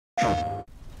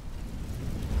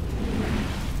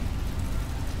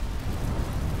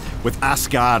With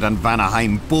Asgard and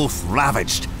Vanaheim both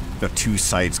ravaged, the two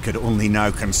sides could only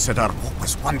now consider what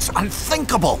was once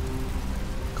unthinkable: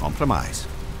 compromise.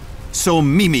 So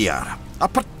Mimir, a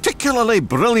particularly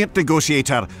brilliant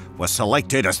negotiator, was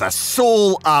selected as the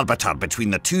sole arbiter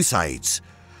between the two sides,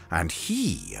 and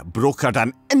he brokered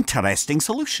an interesting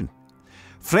solution.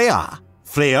 Freya,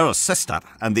 Freyr's sister,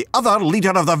 and the other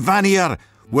leader of the Vanir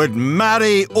would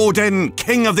marry Odin,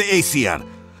 king of the Aesir.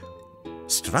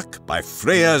 Struck by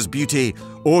Freya's beauty,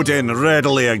 Odin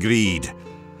readily agreed.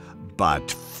 But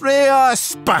Freya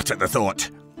spat at the thought.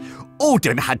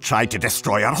 Odin had tried to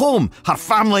destroy her home, her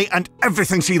family, and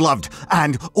everything she loved,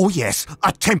 and, oh yes,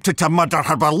 attempted to murder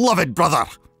her beloved brother.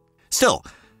 Still,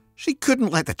 she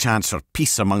couldn't let the chance for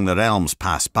peace among the realms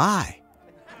pass by.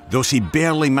 Though she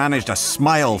barely managed a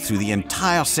smile through the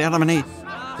entire ceremony,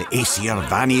 the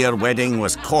Aesir-Vanir wedding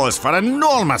was cause for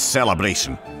enormous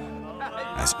celebration.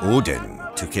 As Odin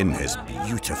took in his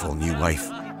beautiful new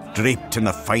wife, draped in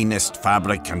the finest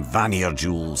fabric and Vanir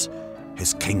jewels,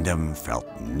 his kingdom felt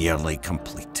nearly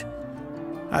complete.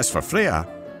 As for Freya,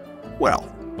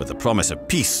 well, with the promise of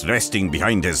peace resting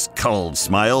behind his curled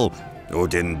smile,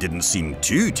 Odin didn't seem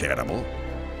too terrible.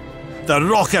 The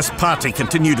raucous party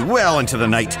continued well into the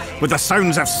night, with the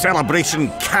sounds of celebration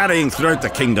carrying throughout the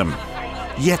kingdom.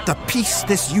 Yet the peace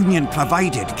this union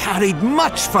provided carried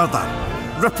much further,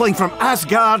 rippling from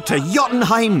Asgard to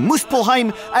Jotunheim,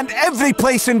 Muspelheim, and every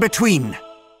place in between.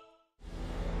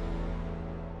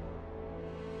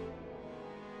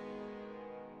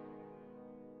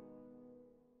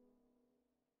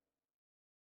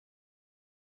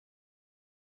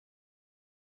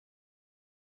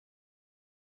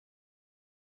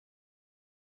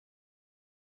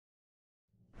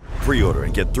 Pre-order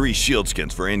and get 3 shield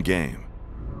skins for in-game.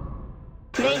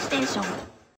 PlayStation